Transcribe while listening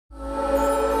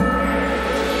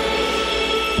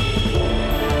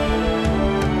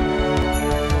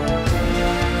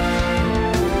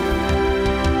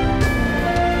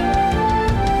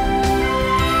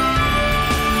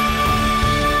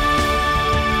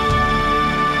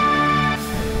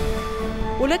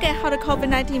look at how the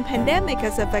COVID-19 pandemic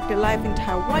has affected life in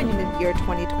Taiwan in the year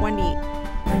 2020.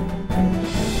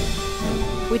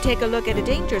 We take a look at the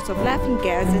dangers of laughing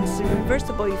gas and its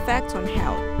irreversible effects on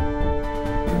health.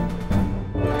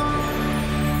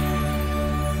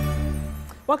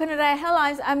 Welcome to the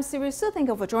headlines. I'm Siri Su. Thank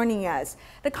you for joining us.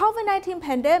 The COVID-19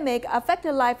 pandemic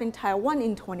affected life in Taiwan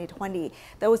in 2020.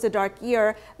 That was a dark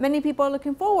year. Many people are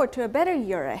looking forward to a better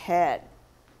year ahead.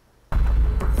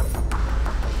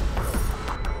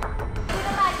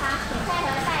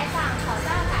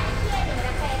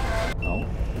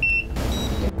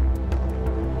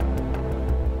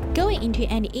 Going into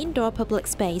any indoor public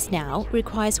space now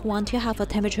requires one to have a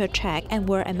temperature check and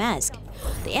wear a mask.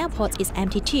 The airport is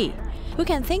empty too. Who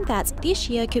can think that this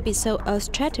year could be so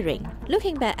earth-shattering?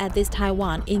 Looking back at this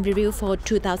Taiwan in review for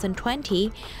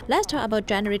 2020, let's talk about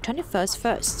January 21st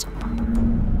first.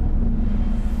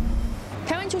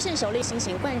 台湾出现首例新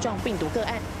型冠状病毒个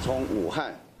案。从武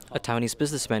汉 A Taiwanese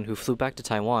businessman who flew back to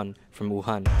Taiwan from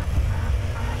Wuhan.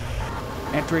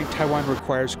 Entering Taiwan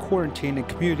requires quarantine and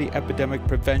community epidemic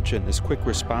prevention. This quick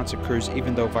response occurs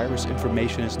even though virus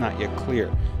information is not yet clear.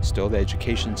 Still, the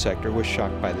education sector was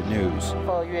shocked by the news.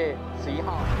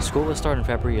 School will start on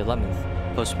February 11th,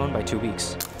 postponed by 2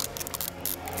 weeks.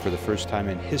 For the first time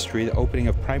in history, the opening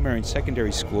of primary and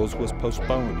secondary schools was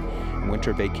postponed. And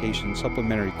winter vacation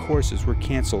supplementary courses were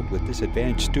canceled, with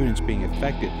disadvantaged students being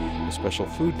affected, with special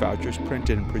food vouchers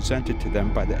printed and presented to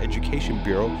them by the Education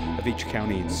Bureau of each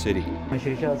county and city.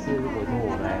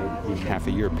 Half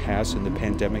a year passed and the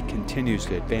pandemic continues.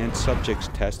 The advanced subjects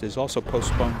test is also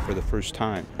postponed for the first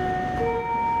time.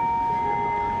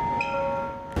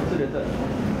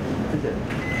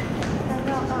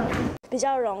 比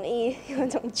较容易有一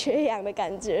种缺氧的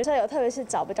感觉，所以有特别是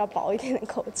找比较薄一点的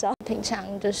口罩。平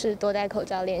常就是多戴口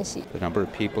罩练习。 The number of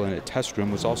people in a test room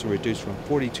was also reduced from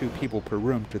 42 people per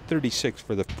room to 36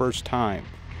 for the first time.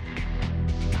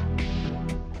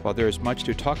 While there is much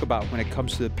to talk about when it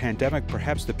comes to the pandemic,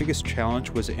 perhaps the biggest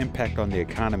challenge was the impact on the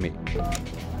economy.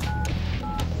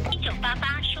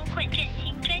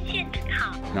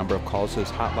 The number of calls to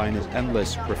this hotline is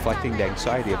endless, reflecting the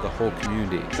anxiety of the whole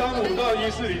community.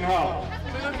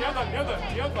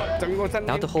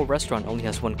 Now the whole restaurant only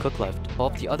has one cook left. All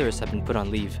of the others have been put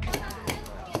on leave.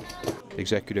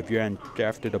 Executive Yuan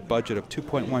drafted a budget of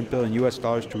 $2.1 billion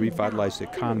to revitalize the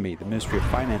economy. The Ministry of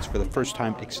Finance for the first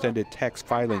time extended tax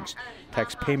filings.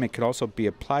 Tax payment can also be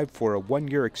applied for a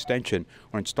one-year extension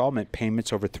or installment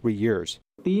payments over 3 years.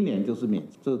 In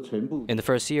the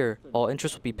first year, all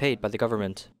interest will be paid by the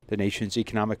government. The nation's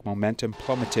economic momentum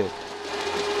plummeted.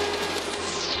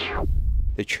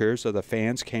 The cheers of the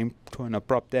fans came to an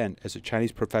abrupt end as the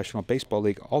Chinese Professional Baseball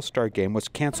League All-Star Game was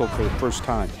canceled for the first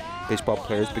time. Baseball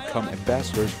players become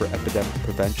ambassadors for epidemic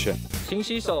prevention. The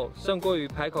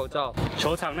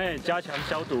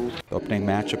opening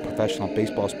match of professional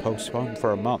baseball is postponed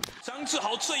for a month.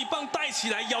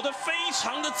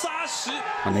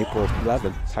 On April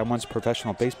 11th, Taiwan's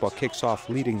professional baseball kicks off,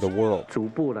 leading the world.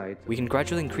 We can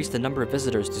gradually increase the number of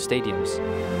visitors to stadiums.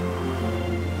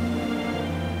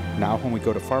 Now, when we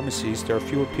go to pharmacies, there are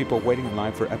fewer people waiting in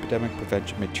line for epidemic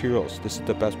prevention materials. This is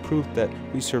the best proof that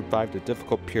we survived a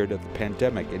difficult period of the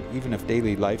pandemic, and even if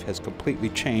daily life has completely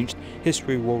changed,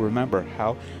 history will remember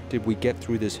how did we get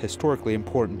through this historically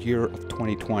important year of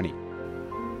 2020.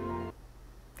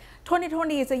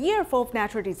 2020 is a year full of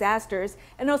natural disasters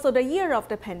and also the year of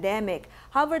the pandemic.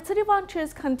 However, city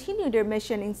volunteers continue their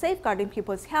mission in safeguarding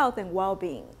people's health and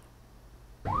well-being.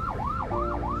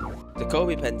 The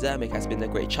COVID pandemic has been a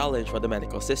great challenge for the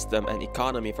medical system and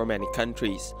economy for many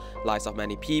countries. Lives of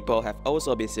many people have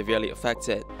also been severely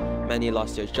affected. Many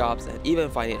lost their jobs and even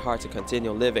find it hard to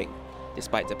continue living.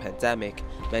 Despite the pandemic,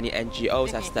 many NGOs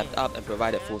have stepped up and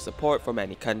provided full support for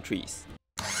many countries.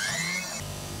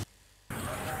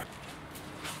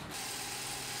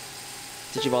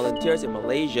 Tzu Chi volunteers in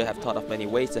Malaysia have thought of many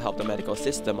ways to help the medical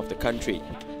system of the country.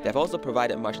 They have also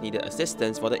provided much-needed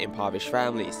assistance for the impoverished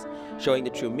families, showing the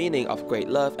true meaning of great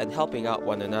love and helping out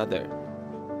one another.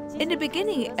 In the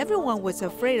beginning, everyone was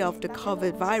afraid of the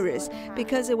COVID virus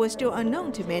because it was still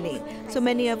unknown to many. So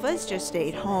many of us just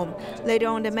stayed home. Later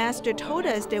on, the master told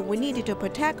us that we needed to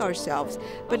protect ourselves.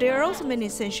 But there are also many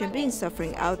sentient beings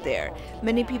suffering out there.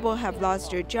 Many people have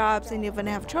lost their jobs and even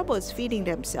have troubles feeding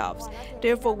themselves.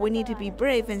 Therefore, we need to be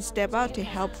brave and step out to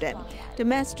help them. The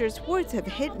master's words have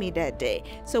hit me that day.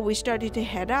 So we started to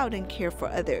head out and care for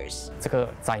others.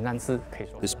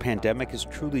 This pandemic is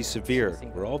truly severe.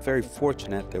 We're all very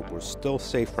fortunate that we're still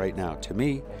safe right now. To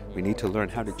me, we need to learn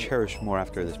how to cherish more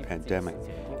after this pandemic.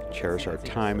 Cherish our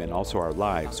time and also our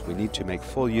lives. We need to make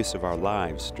full use of our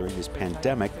lives during this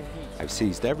pandemic I've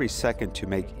seized every second to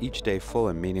make each day full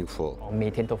and meaningful. 每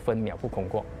天都分秒不空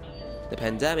过。 The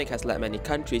pandemic has led many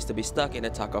countries to be stuck in a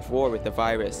tug of war with the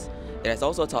virus. It has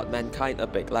also taught mankind a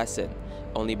big lesson.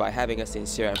 Only by having a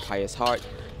sincere and pious heart,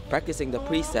 practicing the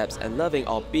precepts and loving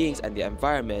all beings and the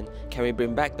environment can we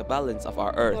bring back the balance of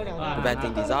our earth,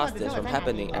 preventing disasters from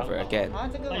happening ever again.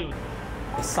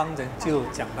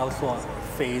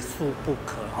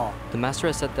 The master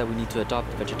has said that we need to adopt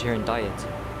the vegetarian diet.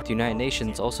 The United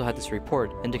Nations also had this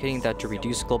report indicating that to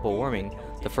reduce global warming,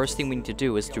 the first thing we need to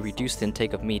do is to reduce the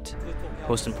intake of meat.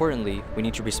 Most importantly, we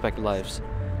need to respect lives,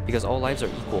 because all lives are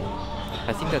equal.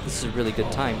 I think that this is a really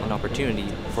good time and opportunity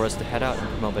for us to head out and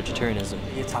promote vegetarianism.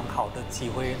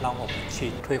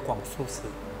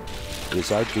 It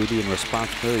is our duty and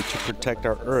responsibility to protect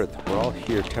our earth. We're all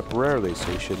here temporarily, so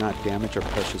we should not damage our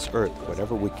precious earth.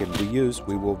 Whatever we can reuse,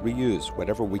 we will reuse.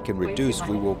 Whatever we can reduce,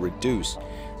 we will reduce.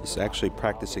 This is actually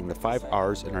practicing the 5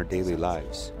 R's in our daily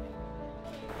lives.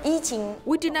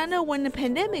 We do not know when the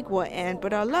pandemic will end,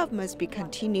 but our love must be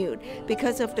continued.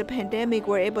 Because of the pandemic,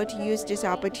 we're able to use this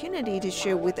opportunity to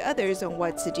share with others on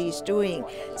what Tzu Chi is doing,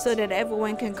 so that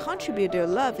everyone can contribute their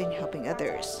love in helping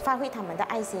others.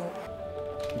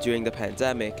 During the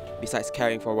pandemic, besides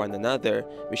caring for one another,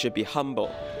 we should be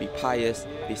humble, be pious,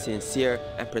 be sincere,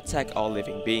 and protect all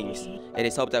living beings. It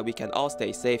is hoped that we can all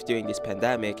stay safe during this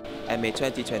pandemic, and may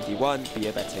 2021 be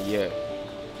a better year.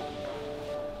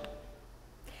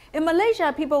 In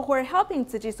Malaysia, people who are helping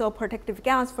Tzu Chi sew protective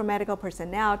gowns for medical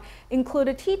personnel include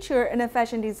a teacher and a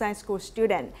fashion design school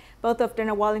student. Both of them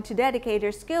are willing to dedicate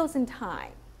their skills and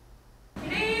time.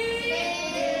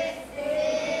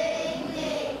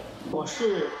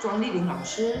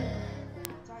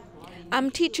 I'm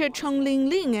teacher Chong Ling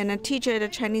Ling and a teacher at a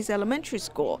Chinese elementary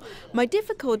school. My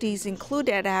difficulties include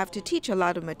that I have to teach a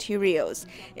lot of materials.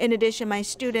 In addition, my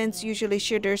students usually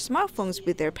share their smartphones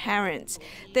with their parents.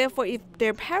 Therefore, if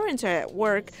their parents are at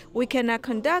work, we cannot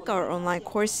conduct our online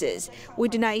courses. We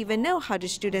do not even know how the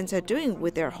students are doing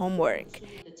with their homework.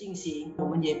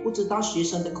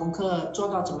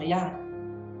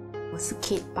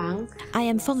 I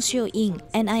am Feng Xiu-ying,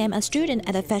 and I am a student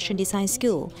at a fashion design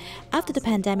school. After the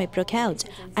pandemic broke out,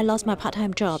 I lost my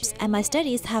part-time jobs, and my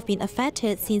studies have been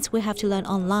affected since we have to learn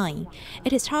online.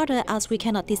 It is harder as we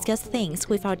cannot discuss things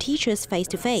with our teachers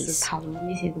face-to-face.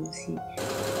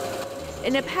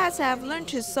 In the past, I have learned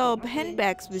to sew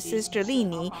handbags with Sister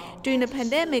Lini. During the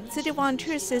pandemic, City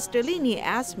Volunteer Sister Lini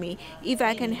asked me if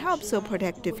I can help sew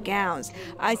protective gowns.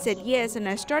 I said yes, and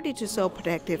I started to sew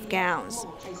protective gowns.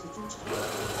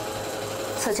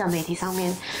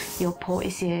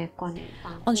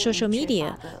 On social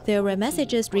media, there were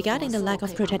messages regarding the lack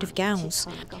of protective gowns.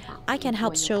 I can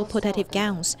help sew protective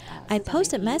gowns. I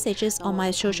posted messages on my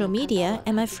social media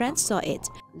and my friend saw it.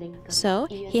 So,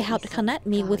 he helped connect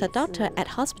me with a doctor at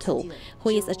hospital, who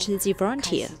is a Tzu Chi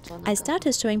volunteer. I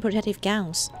started sewing protective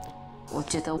gowns.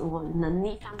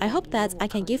 I hope that I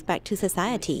can give back to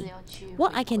society.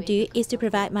 What I can do is to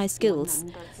provide my skills.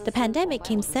 The pandemic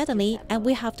came suddenly and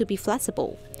we have to be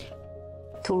flexible.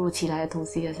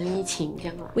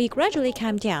 We gradually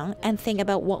calm down and think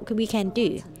about what we can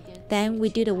do. Then we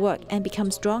do the work and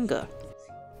become stronger.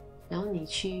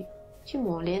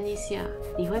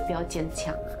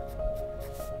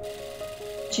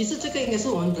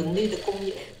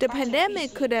 The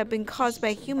pandemic could have been caused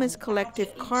by humans'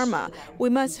 collective karma. We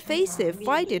must face it,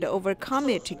 fight it, overcome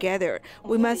it together.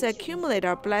 We must accumulate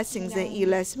our blessings and eat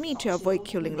less meat to avoid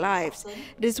killing lives.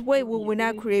 This way, we will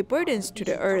not create burdens to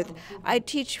the earth. I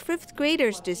teach 5th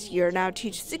graders this year, and I'll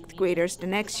teach 6th graders the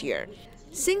next year.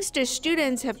 Since the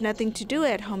students have nothing to do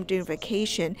at home during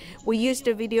vacation, we use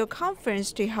the video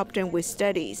conference to help them with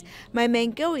studies. My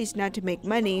main goal is not to make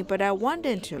money, but I want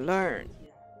them to learn.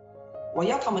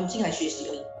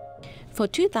 For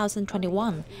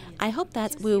 2021, I hope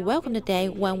that we will welcome the day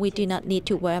when we do not need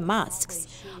to wear masks.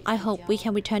 I hope we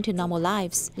can return to normal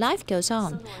lives. Life goes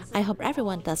on. I hope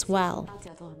everyone does well.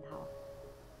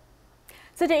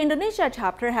 So the Indonesia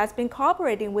chapter has been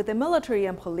cooperating with the military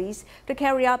and police to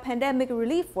carry out pandemic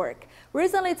relief work.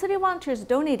 Recently, city volunteers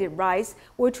donated rice,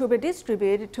 which will be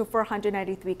distributed to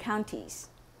 493 counties.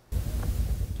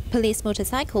 Police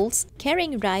motorcycles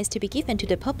carrying rice to be given to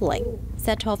the public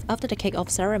set off after the kick-off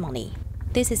ceremony.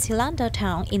 This is Hilanda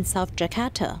town in South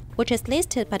Jakarta, which is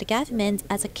listed by the government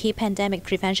as a key pandemic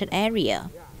prevention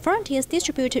area. Volunteers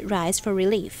distributed rice for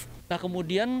relief.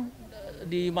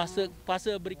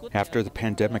 After the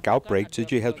pandemic outbreak, Tzu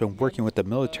Chi has been working with the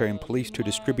military and police to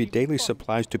distribute daily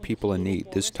supplies to people in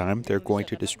need. This time, they're going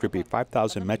to distribute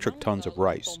 5,000 metric tons of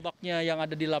rice.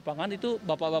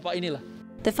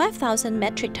 The 5,000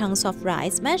 metric tons of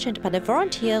rice mentioned by the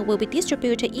volunteer will be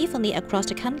distributed evenly across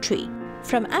the country,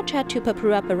 from Aceh to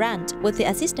Papua Barat, with the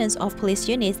assistance of police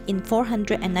units in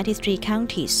 493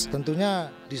 counties. During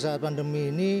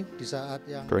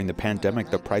the pandemic,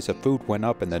 the price of food went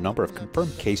up and the number of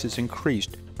confirmed cases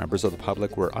increased. Members of the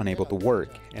public were unable to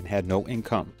work and had no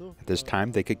income. At this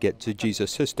time, they could get Tzuji's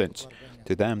assistance.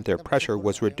 To them, their pressure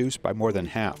was reduced by more than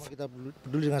half.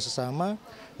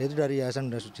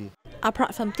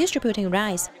 Apart from distributing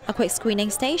rice, a quick screening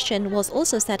station was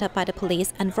also set up by the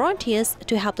police and volunteers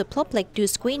to help the public do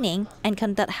screening and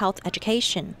conduct health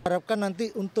education. When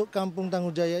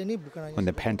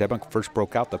the pandemic first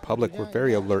broke out, the public were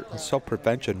very alert and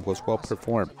self-prevention was well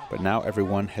performed. But now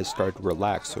everyone has started to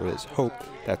relax, so it is hoped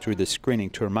that through this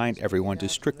screening to remind everyone to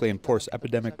strictly enforce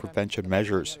epidemic prevention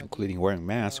measures, including wearing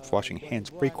masks, washing hands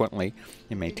frequently,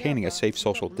 and maintaining a safe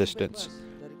social distance.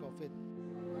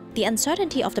 The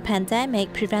uncertainty of the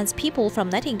pandemic prevents people from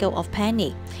letting go of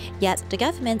panic. Yet, the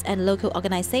government and local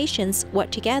organizations work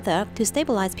together to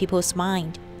stabilize people's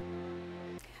mind.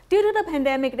 Due to the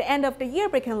pandemic, the end of the year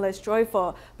became less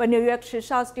joyful, but New York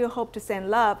Shisha still hope to send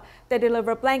love. They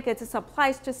deliver blankets and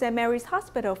supplies to St. Mary's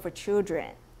Hospital for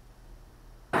Children.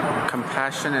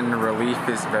 Compassion and relief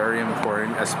is very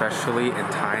important, especially in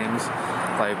times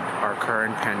like our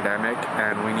current pandemic,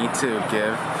 and we need to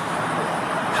give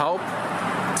help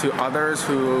to others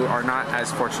who are not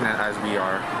as fortunate as we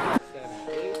are.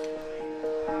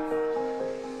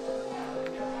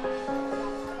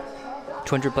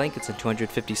 "200 blankets and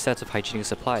 250 sets of hygienic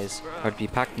supplies are to be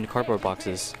packed in cardboard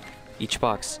boxes. Each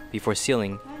box, before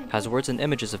sealing, has words and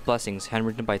images of blessings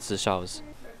handwritten by Zishaos.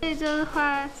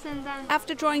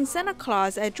 After drawing Santa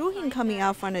Claus, I drew him coming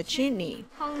out from a chimney.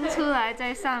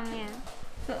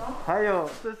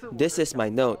 This is my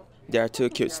note. There are two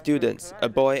cute students, a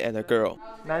boy and a girl.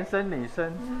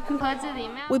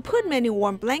 We put many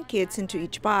warm blankets into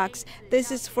each box.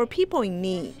 This is for people in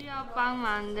need.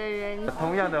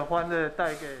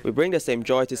 We bring the same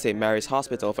joy to St. Mary's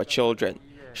Hospital for Children,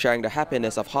 sharing the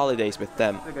happiness of holidays with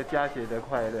them.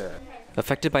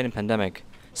 Affected by the pandemic,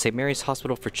 St. Mary's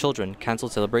Hospital for Children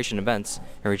canceled celebration events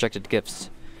and rejected gifts.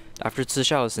 After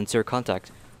Zishao's sincere contact,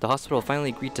 the hospital finally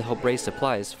agreed to help raise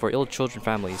supplies for ill children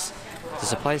families. The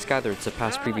supplies gathered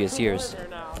surpassed previous years.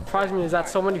 What surprised me is that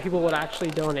so many people would actually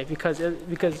donate because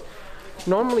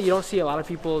normally you don't see a lot of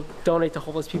people donate to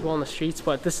homeless people on the streets,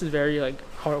 but this is very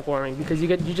heartwarming because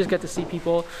you just get to see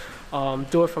people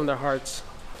do it from their hearts.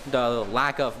 The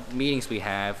lack of meetings we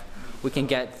have, we can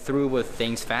get through with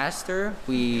things faster.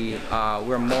 We're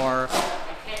more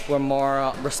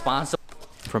responsible.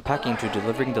 From packing to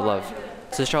delivering the love,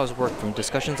 Zishao's worked from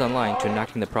discussions online to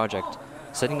enacting the project,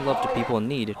 sending love to people in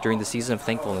need during the season of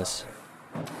thankfulness.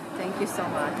 Thank you so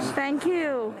much. Thank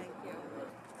you.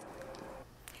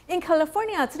 In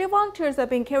California, city volunteers have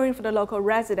been caring for the local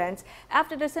residents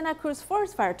after the Santa Cruz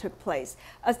forest fire took place.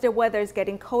 As the weather is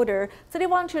getting colder, city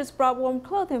volunteers brought warm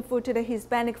clothes and food to the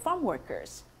Hispanic farm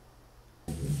workers.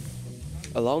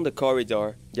 Along the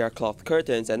corridor, there are cloth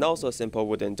curtains and also simple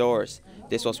wooden doors.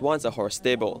 This was once a horse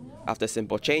stable. After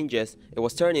simple changes, it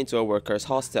was turned into a workers'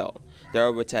 hostel. There are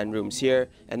over 10 rooms here,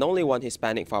 and only one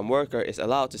Hispanic farm worker is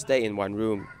allowed to stay in one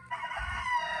room.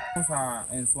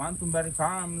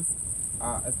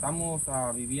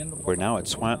 We're now at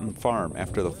Swanton Farm.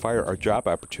 After the fire, our job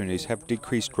opportunities have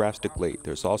decreased drastically.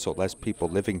 There's also less people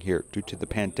living here. Due to the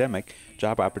pandemic,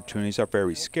 job opportunities are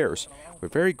very scarce. We're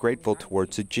very grateful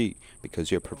towards Tzuji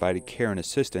because you have provided care and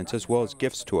assistance as well as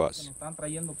gifts to us.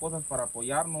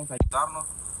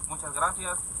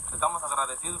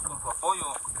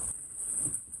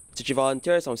 Tzuji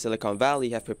volunteers from Silicon Valley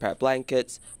have prepared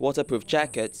blankets, waterproof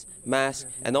jackets, masks,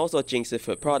 and also Jingsi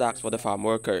food products for the farm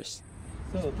workers.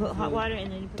 Put hot water in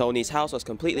and Tony's house was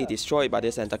completely destroyed by the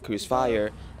Santa Cruz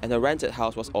fire, and her rented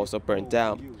house was also burned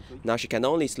down. Now she can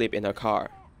only sleep in her car.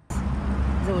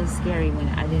 it was scary when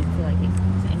I didn't feel like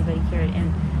anybody cared.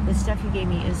 And the stuff you gave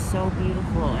me is so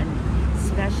beautiful and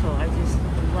special. I just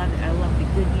love it. I love the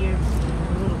Goodyear.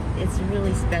 It's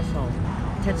really special.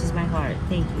 It touches my heart.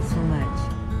 Thank you so much.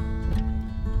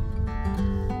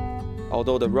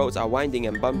 Although the roads are winding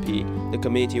and bumpy, the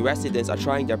community residents are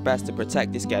trying their best to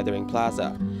protect this gathering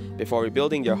plaza. Before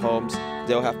rebuilding their homes,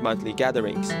 they'll have monthly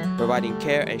gatherings, providing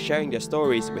care and sharing their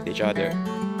stories with each other.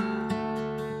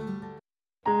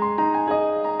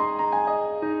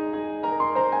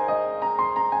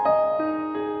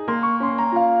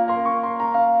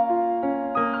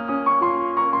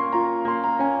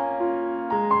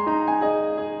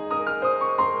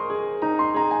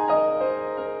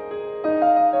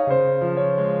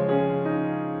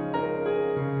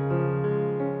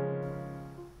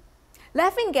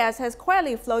 laughing gas has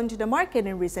quietly flown to the market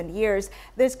in recent years.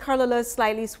 This colorless,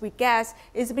 slightly sweet gas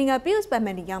is being abused by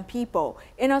many young people.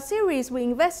 In our series, we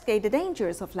investigate the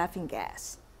dangers of laughing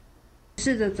gas.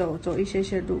 试着走一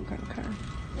些路看看，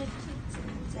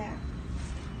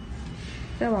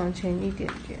再往前一点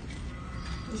点。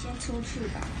你先出去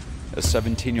吧。A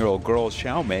 17-year-old girl,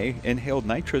 Xiaomei, inhaled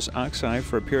nitrous oxide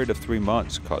for a period of 3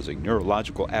 months, causing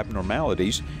neurological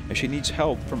abnormalities, and she needs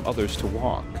help from others to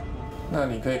walk.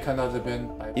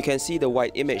 You can see the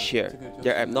white image here.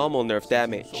 They're abnormal nerve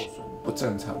damage.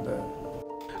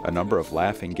 A number of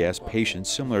laughing gas patients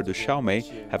similar to Xiaomei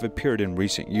have appeared in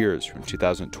recent years. From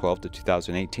 2012 to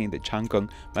 2018, the Chang'an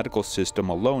medical system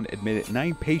alone admitted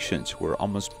 9 patients who were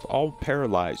almost all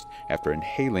paralyzed after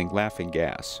inhaling laughing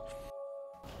gas.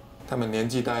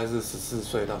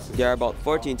 They are about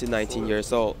 14 to 19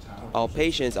 years old. All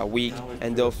patients are weak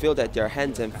and they'll feel that their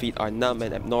hands and feet are numb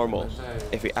and abnormal.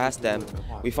 If we ask them,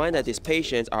 we find that these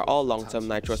patients are all long-term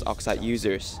nitrous oxide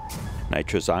users.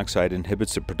 Nitrous oxide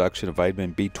inhibits the production of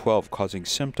vitamin B12, causing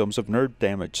symptoms of nerve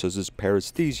damage such as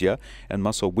paresthesia and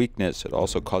muscle weakness. It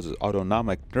also causes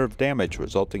autonomic nerve damage,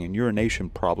 resulting in urination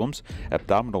problems,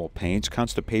 abdominal pains,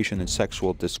 constipation, and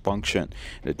sexual dysfunction.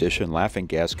 In addition, laughing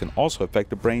gas can also affect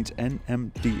the brain's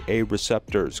NMDA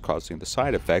receptors, causing the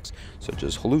side effects such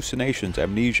as hallucinations,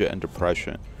 amnesia, and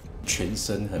depression.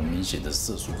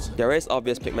 There is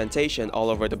obvious pigmentation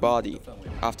all over the body.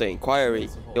 After inquiry,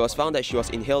 it was found that she was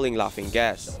inhaling laughing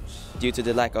gas. Due to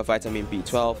the lack of vitamin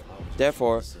B12,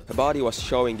 therefore, her body was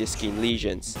showing these skin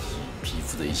lesions.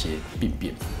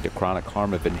 The chronic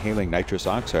harm of inhaling nitrous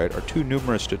oxide are too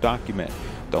numerous to document.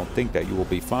 Don't think that you will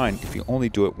be fine if you only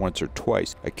do it once or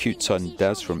twice. Acute sudden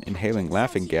deaths from inhaling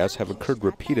laughing gas have occurred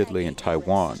repeatedly in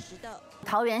Taiwan.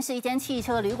 桃园市一间汽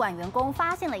车旅馆员工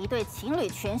发现了一对情侣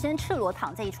全身赤裸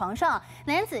躺在床上，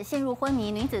男子陷入昏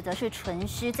迷，女子则是纯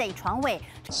尸在床尾。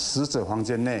死者房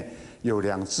间内有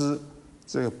2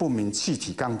支不明气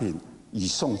体钢瓶，已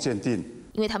送鉴定。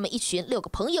 因为他们一群6个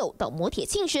朋友到摩铁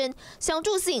庆生，想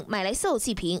助兴买来笑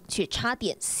气瓶，却差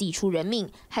点吸出人命，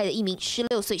害得一名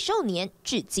16岁少年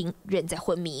至今仍在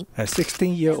昏迷。A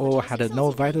 16-year-old had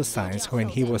no vital signs when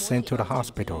he was sent to the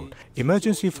hospital.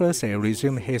 Emergency first aid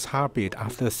resumed his heartbeat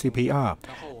after CPR.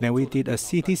 Then we did a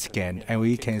CT scan, and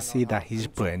we can see that his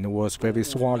brain was very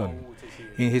swollen.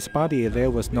 In his body, there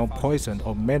was no poison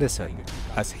or medicine,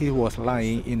 as he was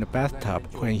lying in the bathtub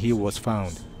when he was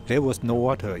found. There was no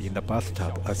water in the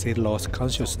bathtub as he lost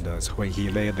consciousness when he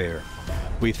lay there.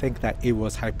 We think that it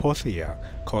was hypoxia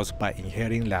caused by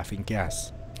inhaling laughing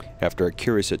gas. After a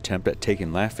curious attempt at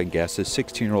taking laughing gas, the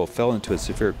 16-year-old fell into a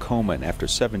severe coma, and after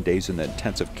 7 days in the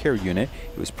intensive care unit,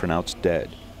 he was pronounced dead.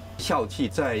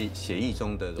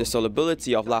 The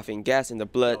solubility of laughing gas in the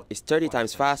blood is 30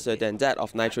 times faster than that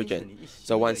of nitrogen.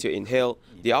 So once you inhale,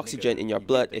 the oxygen in your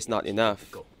blood is not enough.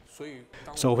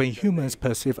 So when humans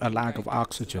perceive a lack of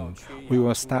oxygen, we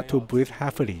will start to breathe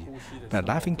heavily. The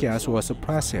laughing gas will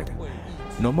suppress it.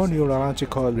 Normal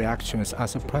neurological reactions are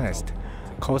suppressed,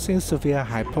 causing severe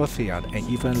hypoxia and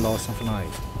even loss of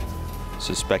life.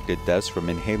 Suspected deaths from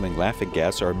inhaling laughing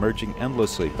gas are emerging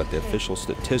endlessly, but the official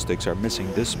statistics are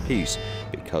missing this piece,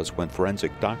 because when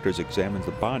forensic doctors examine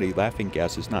the body, laughing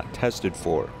gas is not tested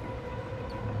for.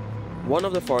 One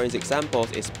of the forensic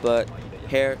samples is blood,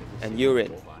 hair, and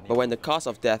urine. But when the cause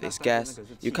of death is gas,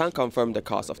 you can't confirm the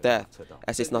cause of death,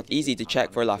 as it's not easy to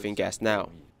check for laughing gas now.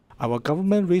 Our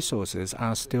government resources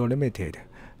are still limited,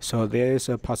 so there is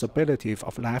a possibility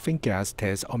of laughing gas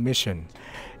test omission.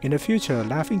 In the future,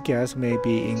 laughing gas may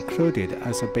be included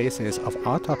as a basis of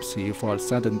autopsy for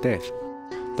sudden death.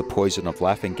 The poison of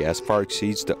laughing gas far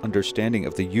exceeds the understanding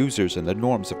of the users and the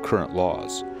norms of current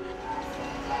laws.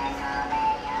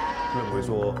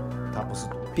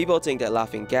 People think that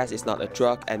laughing gas is not a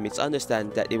drug and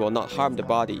misunderstand that it will not harm the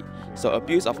body. So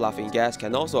abuse of laughing gas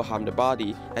can also harm the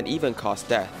body and even cause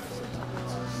death.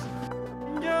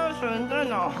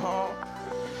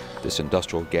 This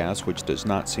industrial gas, which does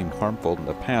not seem harmful in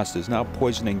the past, is now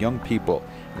poisoning young people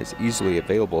and is easily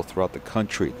available throughout the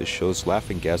country. This shows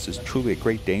laughing gas is truly a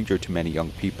great danger to many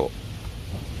young people.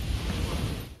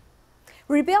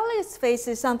 Rebellious phase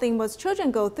is something most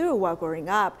children go through while growing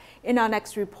up. In our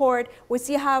next report, we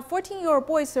see how a 14-year-old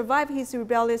boy survived his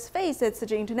rebellious phase at慈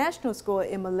济International School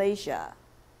in Malaysia.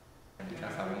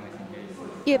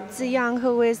 Yip Ziyang,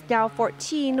 who is now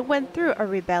 14, went through a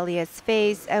rebellious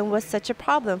phase and was such a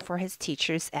problem for his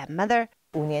teachers and mother.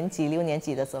 In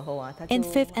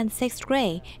 5th and 6th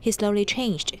grade, he slowly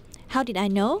changed. How did I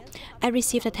know? I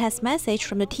received a text message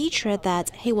from the teacher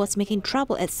that he was making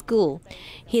trouble at school.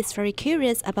 He is very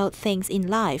curious about things in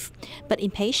life, but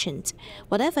impatient.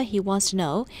 Whatever he wants to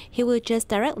know, he will just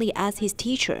directly ask his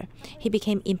teacher. He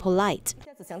became impolite.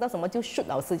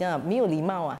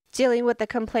 Dealing with the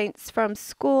complaints from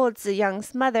school,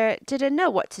 Ziyang's mother didn't know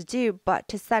what to do but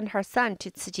to send her son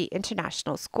to Tzu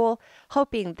International School,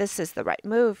 hoping this is the right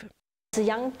move.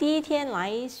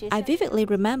 I vividly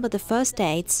remember the first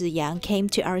day Ziyang came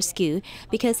to our school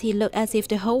because he looked as if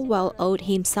the whole world owed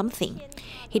him something.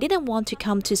 He didn't want to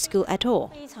come to school at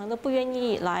all.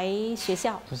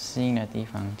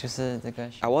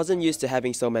 I wasn't used to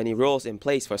having so many rules in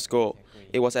place for school.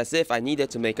 It was as if I needed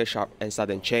to make a sharp and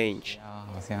sudden change.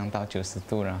 Between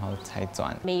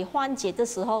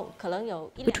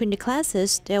the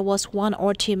classes, there was 1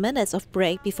 or 2 minutes of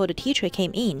break before the teacher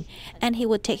came in, and he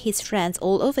would take his friends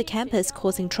all over campus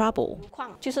causing trouble.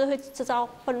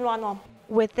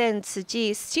 Within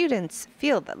Tzu, students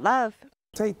feel the love.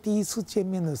 The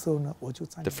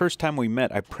first time we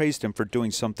met, I praised him for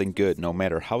doing something good, no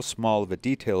matter how small of a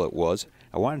detail it was.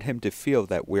 I wanted him to feel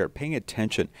that we are paying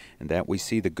attention and that we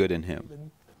see the good in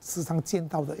him.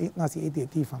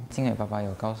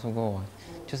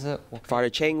 Father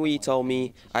Cheng Wei told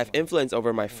me, I have influence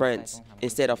over my friends.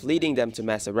 Instead of leading them to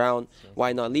mess around,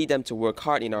 why not lead them to work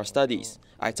hard in our studies?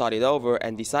 I thought it over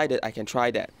and decided I can try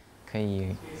that.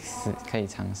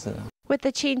 With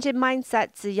the change in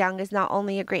mindset, Ziyang is not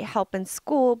only a great help in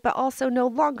school, but also no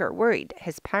longer worried.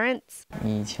 His parents.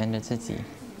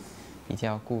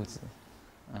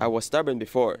 I was stubborn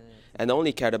before and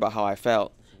only cared about how I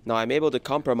felt. Now I'm able to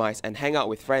compromise and hang out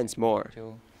with friends more.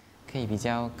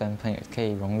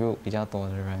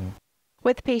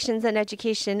 With patience and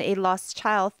education, a lost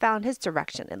child found his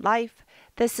direction in life.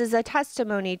 This is a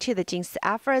testimony to the Jingsi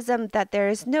aphorism that there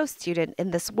is no student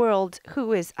in this world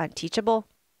who is unteachable.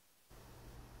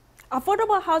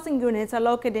 Affordable housing units are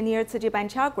located near Tzu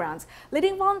Banqiao grounds,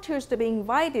 leading volunteers to be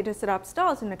invited to set up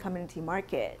stalls in the community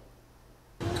market.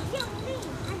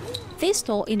 This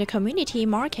stall in the community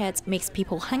market makes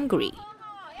people hungry.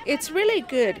 It's really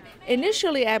good.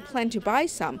 Initially, I planned to buy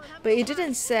some, but it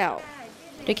didn't sell.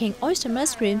 The king oyster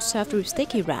mushrooms served with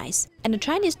sticky rice and the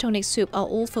Chinese tonic soup are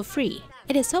all for free.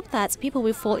 It is hoped that people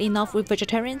will fall in love with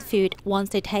vegetarian food once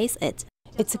they taste it.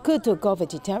 It's good to go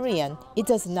vegetarian. It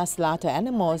does not slaughter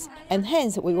animals, and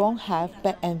hence we won't have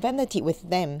bad enmity with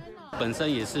them. I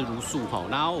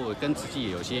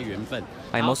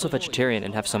am also vegetarian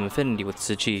and have some affinity with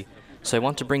Tzu Chi, so I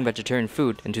want to bring vegetarian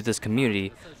food into this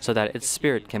community so that its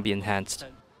spirit can be enhanced.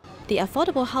 The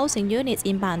affordable housing units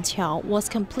in Banqiao was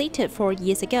completed 4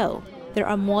 years ago. There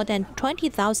are more than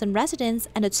 20,000 residents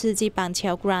and the Tzu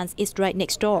Banqiao grounds is right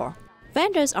next door.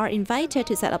 Vendors are invited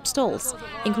to set up stalls,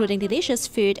 including delicious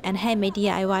food and handmade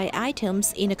DIY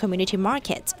items in the community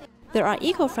market. There are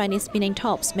eco-friendly spinning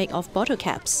tops made of bottle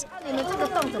caps.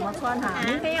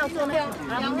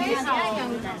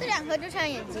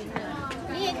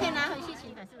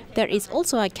 There is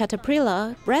also a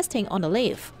caterpillar resting on a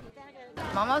leaf.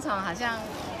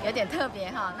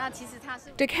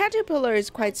 The caterpillar is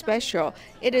quite special.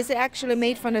 It is actually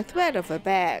made from the thread of a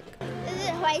bag.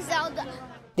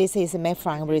 This is made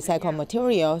from recycled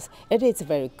materials. It is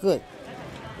very good.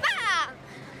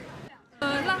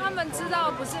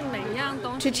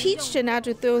 To teach them not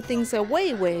to throw things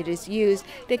away when it is used,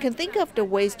 they can think of the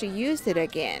ways to use it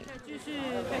again.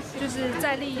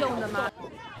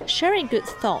 Sharing good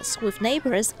thoughts with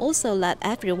neighbors also let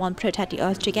everyone protect the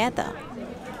earth together.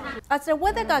 As the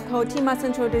weather got cold, Timah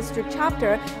Central District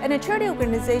Chapter and a charity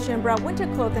organization brought winter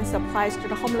clothing supplies to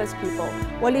the homeless people.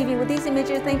 While leaving with these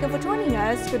images, thank you for joining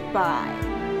us. Goodbye.